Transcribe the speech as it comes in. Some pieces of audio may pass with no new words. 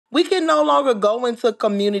We can no longer go into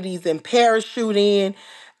communities and parachute in,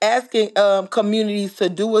 asking communities to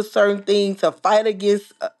do a certain thing, to fight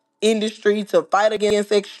against industry, to fight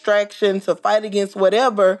against extraction, to fight against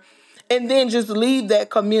whatever, and then just leave that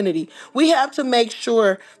community. We have to make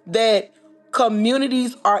sure that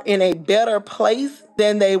communities are in a better place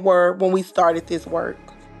than they were when we started this work.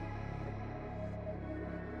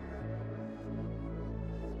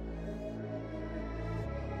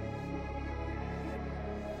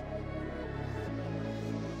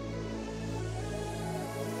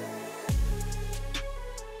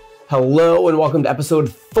 Hello and welcome to episode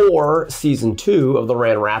 4, season 2 of the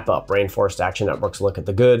RAN Wrap-Up, Rainforest Action Network's look at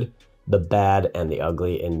the good, the bad, and the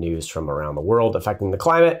ugly in news from around the world affecting the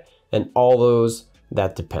climate and all those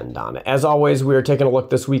that depend on it. As always, we are taking a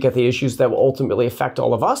look this week at the issues that will ultimately affect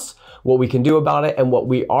all of us, what we can do about it, and what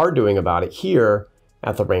we are doing about it here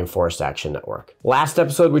at the Rainforest Action Network. Last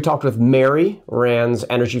episode, we talked with Mary, RAN's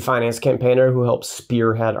energy finance campaigner who helped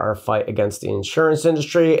spearhead our fight against the insurance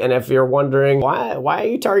industry. And if you're wondering, why are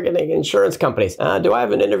you targeting insurance companies? Do I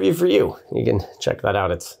have an interview for you? You can check that out.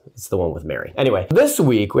 It's the one with Mary. Anyway, this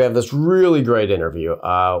week, we have this really great interview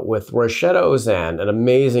with Roishetta Ozane, an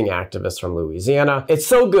amazing activist from Louisiana. It's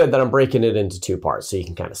so good that I'm breaking it into 2 parts so you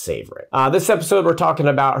can kind of savor it. This episode, we're talking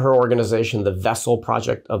about her organization, the Vessel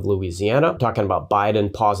Project of Louisiana. We're talking about Biden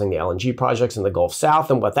pausing the LNG projects in the Gulf South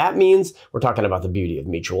and what that means. We're talking about the beauty of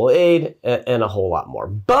mutual aid and a whole lot more.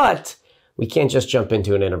 But we can't just jump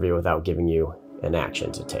into an interview without giving you an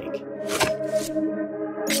action to take.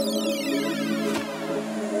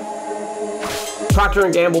 Procter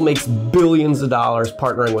 & Gamble makes billions of dollars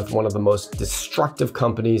partnering with one of the most destructive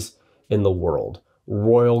companies in the world,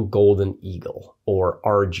 Royal Golden Eagle, or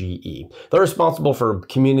RGE. They're responsible for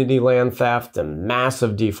community land theft and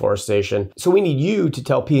massive deforestation. So we need you to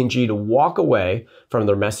tell P&G to walk away from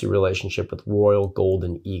their messy relationship with Royal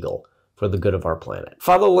Golden Eagle for the good of our planet.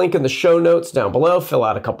 Follow the link in the show notes down below, fill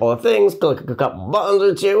out a couple of things, click a couple buttons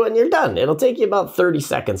or 2, and you're done. It'll take you about 30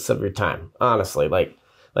 seconds of your time, honestly. Like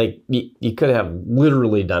you could have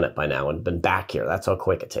literally done it by now and been back here. That's how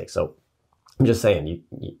quick it takes. So I'm just saying,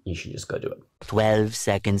 you should just go do it. 12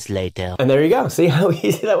 seconds later. And there you go. See how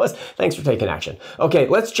easy that was? Thanks for taking action. Okay,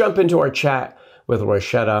 let's jump into our chat with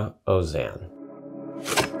Roishetta Ozane.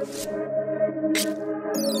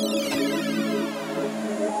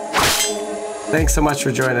 Thanks so much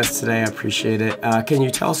for joining us today. I appreciate it. Can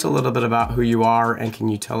you tell us a little bit about who you are, and can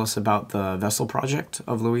you tell us about the Vessel Project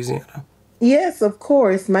of Louisiana? Yes, of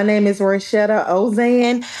course. My name is Roishetta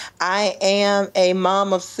Ozane. I am a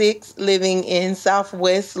mom of 6 living in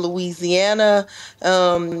Southwest Louisiana,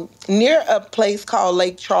 near a place called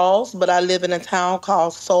Lake Charles, but I live in a town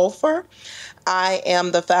called Sulphur. I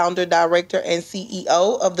am the founder, director, and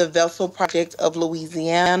CEO of the Vessel Project of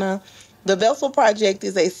Louisiana. The Vessel Project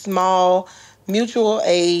is a small mutual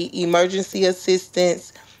aid, emergency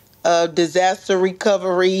assistance, disaster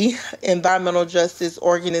recovery, environmental justice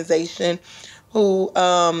organization who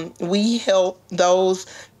we help those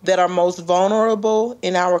that are most vulnerable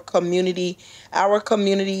in our community. Our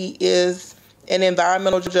community is an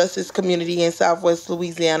environmental justice community in Southwest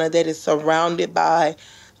Louisiana that is surrounded by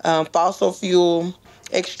fossil fuel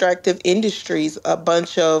extractive industries, a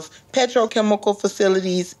bunch of petrochemical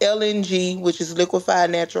facilities, LNG, which is liquefied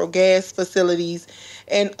natural gas facilities,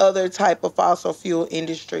 and other type of fossil fuel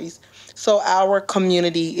industries. So our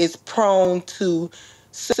community is prone to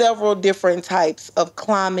several different types of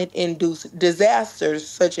climate-induced disasters,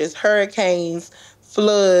 such as hurricanes,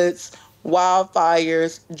 floods,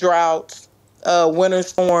 wildfires, droughts, winter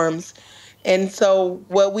storms. And so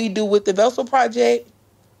what we do with the Vessel Project,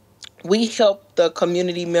 we help the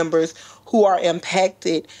community members who are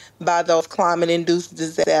impacted by those climate-induced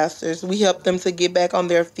disasters. We help them to get back on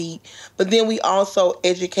their feet. But then we also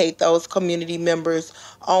educate those community members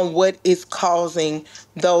on what is causing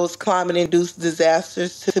those climate-induced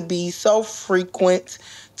disasters to be so frequent,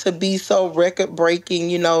 to be so record-breaking.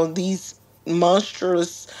 You know, these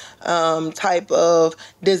monstrous type of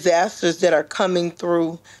disasters that are coming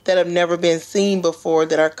through that have never been seen before,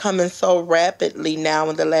 that are coming so rapidly now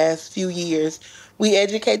in the last few years. We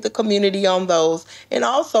educate the community on those, and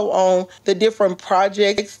also on the different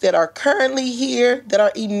projects that are currently here that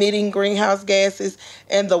are emitting greenhouse gases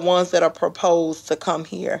and the ones that are proposed to come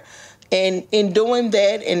here. And in doing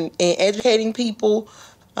that and educating people,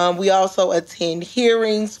 we also attend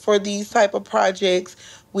hearings for these type of projects.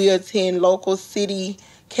 We attend local city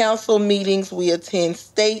council meetings, we attend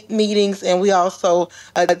state meetings, and we also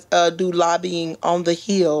do lobbying on the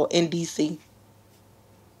Hill in D.C.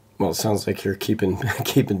 Well, it sounds like you're keeping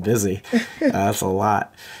keeping busy. That's a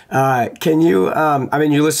lot. Can you? I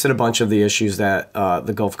mean, you listed a bunch of the issues that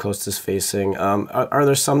the Gulf Coast is facing. Are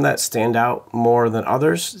there some that stand out more than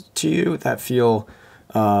others to you that feel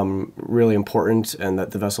really important, and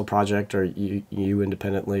that the Vessel Project or you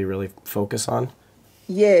independently really focus on?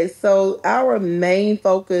 Yes, so our main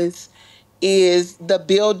focus is the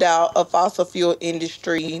build out of fossil fuel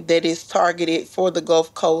industry that is targeted for the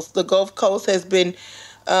Gulf Coast. The Gulf Coast has been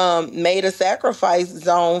made a sacrifice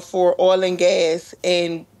zone for oil and gas,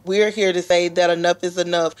 and we're here to say that enough is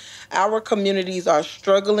enough. Our communities are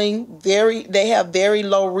struggling. They have very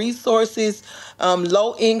low resources,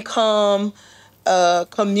 low income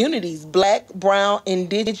communities, black, brown,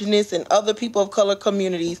 indigenous, and other people of color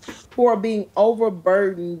communities who are being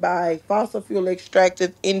overburdened by fossil fuel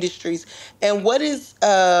extractive industries. And what is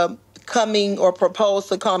coming or proposed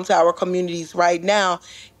to come to our communities right now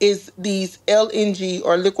is these LNG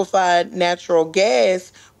or liquefied natural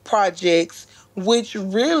gas projects, which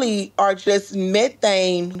really are just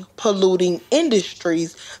methane polluting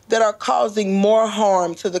industries that are causing more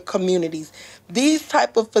harm to the communities. These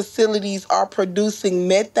type of facilities are producing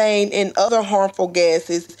methane and other harmful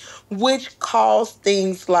gases, which cause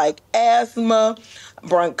things like asthma,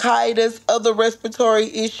 bronchitis, other respiratory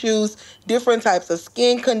issues, different types of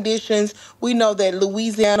skin conditions. We know that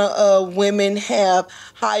Louisiana women have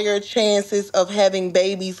higher chances of having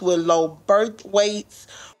babies with low birth weights.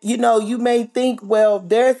 You may think, well,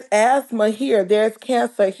 there's asthma here, there's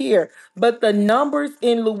cancer here, but the numbers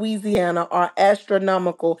in Louisiana are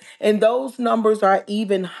astronomical, and those numbers are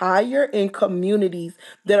even higher in communities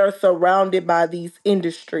that are surrounded by these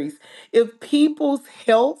industries. If people's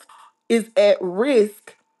health is at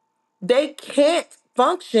risk, they can't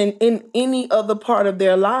function in any other part of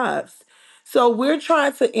their lives. So we're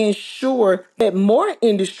trying to ensure that more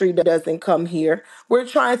industry doesn't come here. We're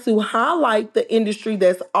trying to highlight the industry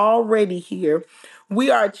that's already here.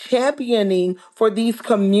 We are championing for these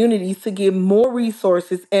communities to get more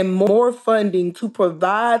resources and more funding to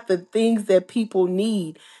provide the things that people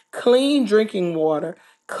need: clean drinking water,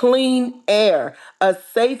 clean air, a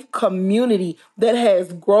safe community that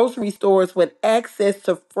has grocery stores with access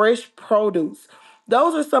to fresh produce.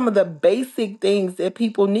 Those are some of the basic things that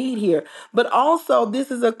people need here. But also, this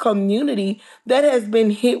is a community that has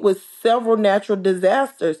been hit with several natural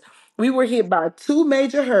disasters. We were hit by two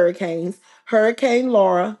major hurricanes, Hurricane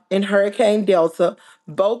Laura and Hurricane Delta,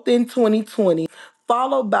 both in 2020,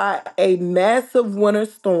 followed by a massive Winter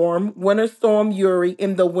Storm Uri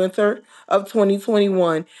in the winter of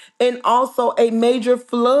 2021, and also a major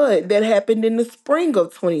flood that happened in the spring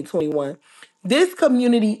of 2021. This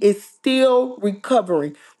community is still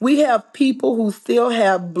recovering. We have people who still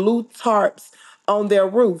have blue tarps on their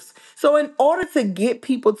roofs. So, in order to get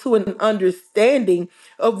people to an understanding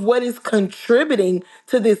of what is contributing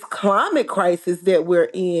to this climate crisis that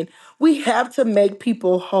we're in, we have to make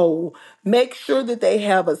people whole. Make sure that they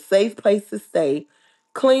have a safe place to stay,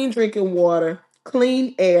 clean drinking water,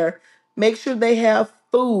 clean air. Make sure they have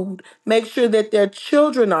food. Make sure that their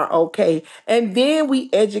children are okay. And then we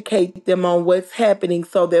educate them on what's happening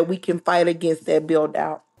so that we can fight against that build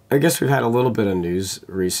out. I guess we've had a little bit of news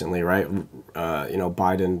recently, right?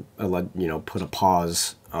 Biden, put a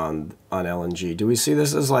pause on LNG. Do we see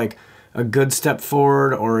this as like a good step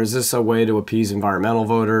forward, or is this a way to appease environmental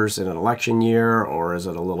voters in an election year, or is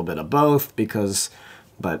it a little bit of both?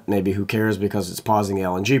 But maybe who cares because it's pausing the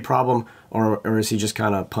LNG problem, or is he just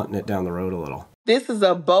kind of punting it down the road a little? This is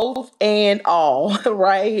a both and all,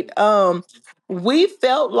 right? We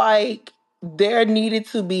felt like there needed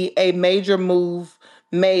to be a major move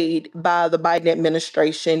made by the Biden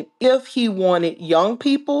administration if he wanted young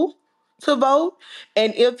people to vote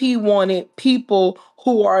and if he wanted people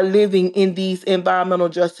who are living in these environmental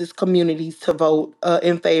justice communities to vote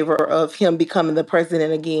in favor of him becoming the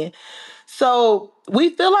president again. So we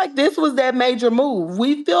feel like this was that major move.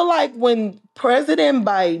 We feel like when President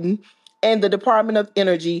Biden and the Department of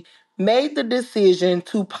Energy made the decision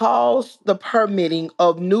to pause the permitting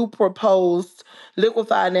of new proposed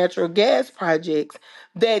liquefied natural gas projects,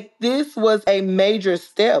 that this was a major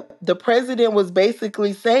step. The president was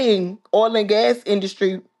basically saying, oil and gas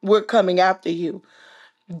industry, we're coming after you.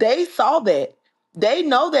 They saw that. They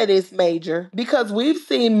know that it's major because we've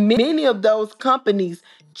seen many of those companies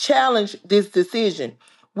challenge this decision.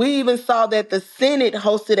 We even saw that the Senate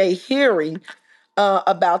hosted a hearing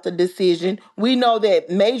about the decision. We know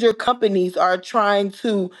that major companies are trying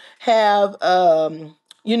to have,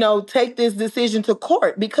 take this decision to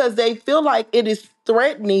court because they feel like it is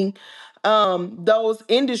threatening those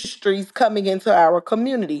industries coming into our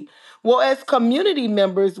community. Well, as community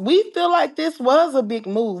members, we feel like this was a big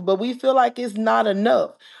move, but we feel like it's not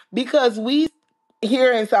enough because we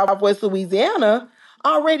here in Southwest Louisiana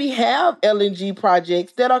already have LNG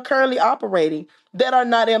projects that are currently operating that are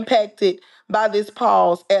not impacted by this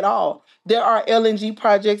pause at all. There are LNG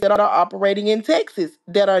projects that are operating in Texas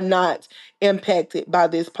that are not impacted by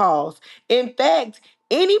this pause. In fact,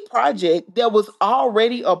 any project that was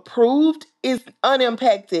already approved is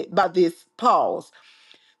unimpacted by this pause.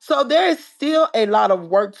 So there is still a lot of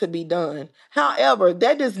work to be done. However,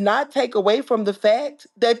 that does not take away from the fact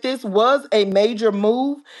that this was a major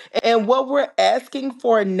move. And what we're asking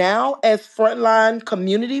for now as frontline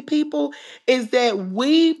community people is that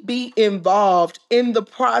we be involved in the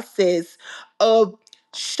process of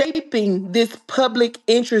shaping this public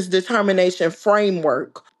interest determination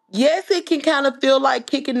framework. Yes, it can kind of feel like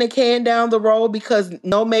kicking the can down the road because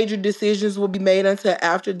no major decisions will be made until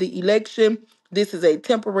after the election. This is a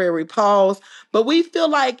temporary pause, but we feel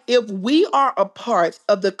like if we are a part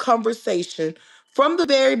of the conversation from the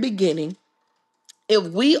very beginning, if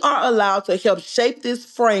we are allowed to help shape this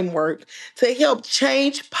framework, to help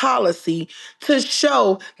change policy, to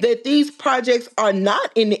show that these projects are not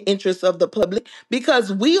in the interest of the public,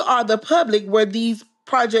 because we are the public where these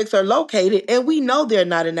projects are located, and we know they're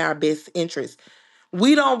not in our best interest.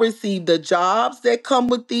 We don't receive the jobs that come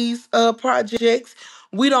with these projects.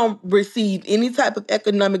 We don't receive any type of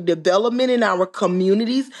economic development in our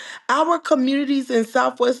communities. Our communities in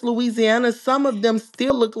Southwest Louisiana, some of them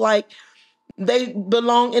still look like they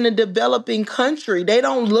belong in a developing country. They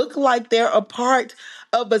don't look like they're a part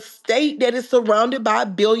of a state that is surrounded by a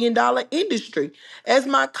 $1 billion industry. As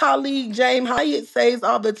my colleague James Hyatt says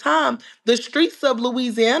all the time, the streets of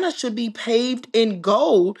Louisiana should be paved in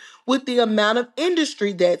gold with the amount of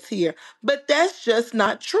industry that's here. But that's just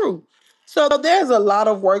not true. So there's a lot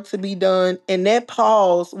of work to be done, and that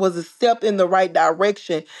pause was a step in the right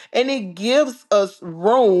direction. And it gives us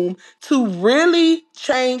room to really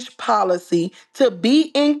change policy, to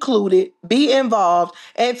be included, be involved,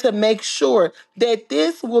 and to make sure that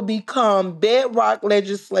this will become bedrock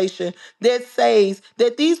legislation that says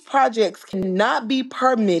that these projects cannot be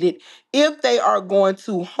permitted if they are going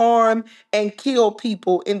to harm and kill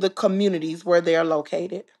people in the communities where they are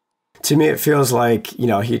located. To me, it feels like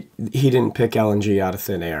he didn't pick LNG out of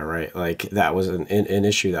thin air, right? Like that was an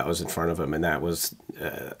issue that was in front of him, and that was,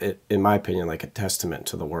 in my opinion, like a testament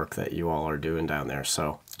to the work that you all are doing down there.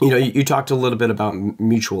 So you talked a little bit about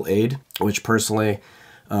mutual aid, which personally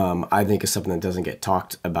I think is something that doesn't get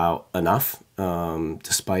talked about enough,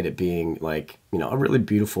 despite it being like a really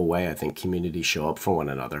beautiful way I think communities show up for one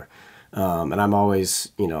another. And I'm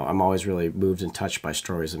always really moved and touched by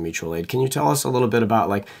stories of mutual aid. Can you tell us a little bit about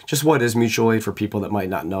like just what is mutual aid for people that might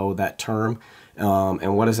not know that term,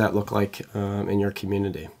 and what does that look like in your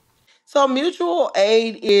community? So, mutual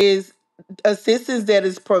aid is assistance that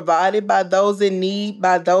is provided by those in need,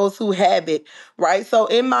 by those who have it, right? So,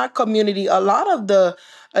 in my community, a lot of the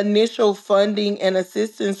initial funding and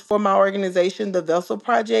assistance for my organization, the Vessel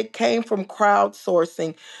Project, came from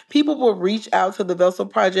crowdsourcing. People will reach out to the Vessel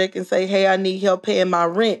Project and say, "Hey, I need help paying my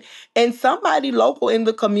rent." And somebody local in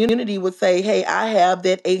the community would say, "Hey, I have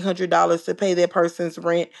that $800 to pay that person's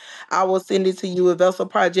rent. I will send it to you at Vessel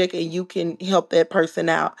Project and you can help that person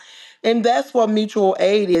out." And that's what mutual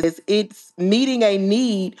aid is. It's meeting a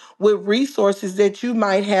need with resources that you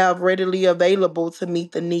might have readily available to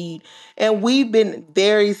meet the need. And we've been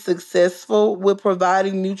very successful with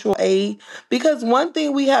providing mutual aid because one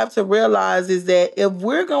thing we have to realize is that if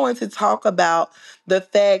we're going to talk about the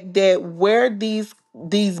fact that where these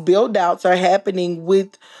build outs are happening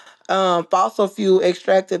with fossil fuel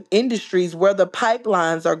extractive industries, where the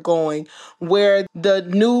pipelines are going, where the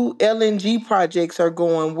new LNG projects are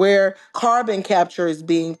going, where carbon capture is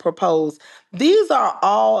being proposed. These are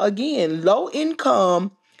all, again, low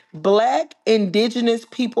income, Black, Indigenous,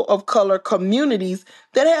 people of color communities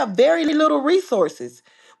that have very little resources.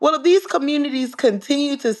 Well, if these communities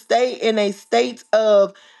continue to stay in a state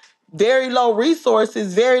of very low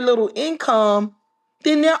resources, very little income,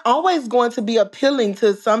 then they're always going to be appealing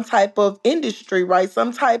to some type of industry, right?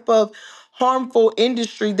 Some type of harmful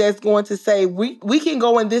industry that's going to say, we can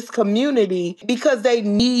go in this community because they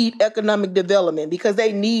need economic development, because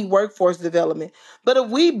they need workforce development. But if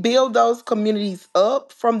we build those communities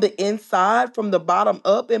up from the inside, from the bottom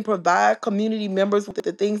up, and provide community members with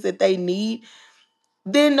the things that they need,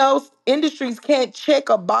 then those industries can't check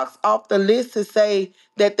a box off the list to say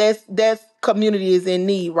that that's community is in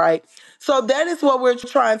need, right? So that is what we're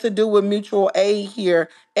trying to do with mutual aid here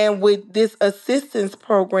And with this assistance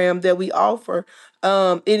program that we offer,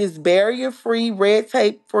 it is barrier free, red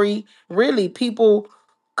tape free. Really, people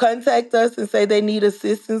contact us and say they need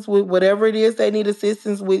assistance with whatever it is they need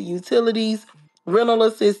assistance with: utilities, rental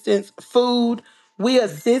assistance, food. We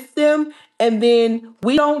assist them, and then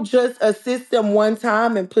we don't just assist them one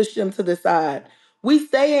time and push them to the side. We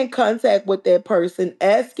stay in contact with that person,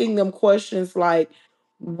 asking them questions like,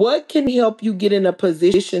 what can help you get in a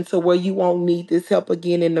position to where you won't need this help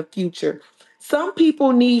again in the future? Some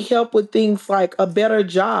people need help with things like a better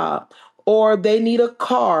job, or they need a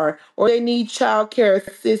car, or they need childcare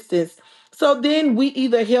assistance. So then we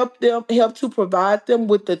either help to provide them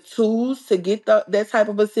with the tools to get that type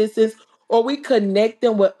of assistance, or we connect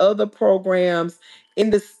them with other programs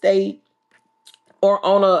in the state or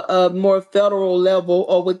on a more federal level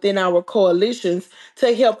or within our coalitions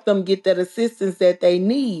to help them get that assistance that they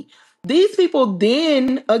need. These people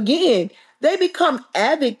then, again, they become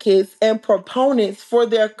advocates and proponents for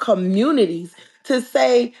their communities to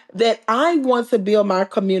say that I want to build my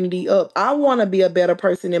community up. I want to be a better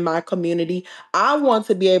person in my community. I want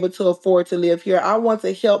to be able to afford to live here. I want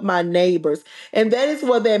to help my neighbors. And that is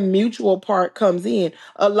where that mutual part comes in.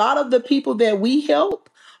 A lot of the people that we help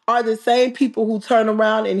are the same people who turn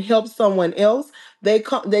around and help someone else. They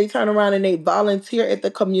turn around and they volunteer at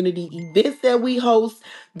the community events that we host.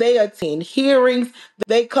 They attend hearings.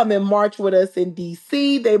 They come and march with us in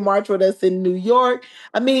DC. They march with us in New York.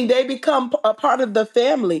 I mean, they become a part of the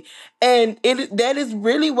family. And that is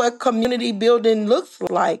really what community building looks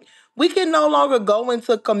like. We can no longer go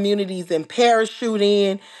into communities and parachute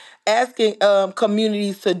in, asking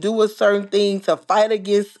communities to do a certain thing, to fight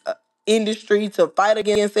against industry, to fight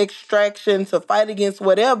against extraction, to fight against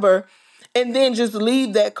whatever, and then just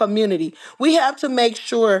leave that community. We have to make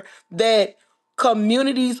sure that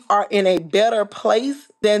communities are in a better place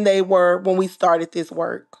than they were when we started this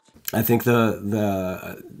work. I think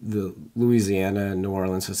the Louisiana and New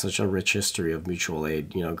Orleans has such a rich history of mutual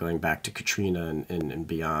aid, going back to Katrina and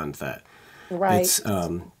beyond, that Right.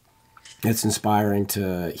 it's inspiring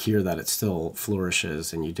to hear that it still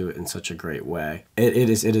flourishes and you do it in such a great way. It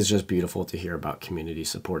is just beautiful to hear about communities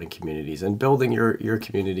supporting communities and building your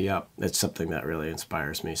community up. It's something that really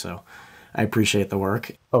inspires me. So I appreciate the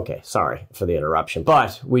work. Okay, sorry for the interruption,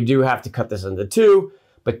 but we do have to cut this into two.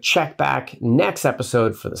 But check back next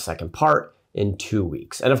episode for the second part in 2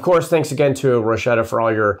 weeks. And of course, thanks again to Roishetta for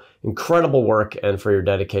all your incredible work and for your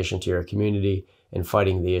dedication to your community and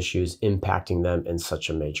fighting the issues impacting them in such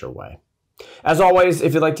a major way. As always,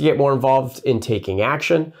 if you'd like to get more involved in taking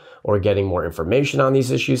action or getting more information on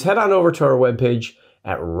these issues, head on over to our webpage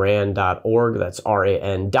at ran.org. That's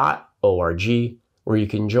RAN.org, where you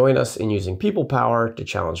can join us in using people power to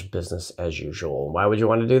challenge business as usual. Why would you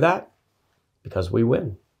want to do that? Because we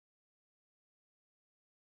win.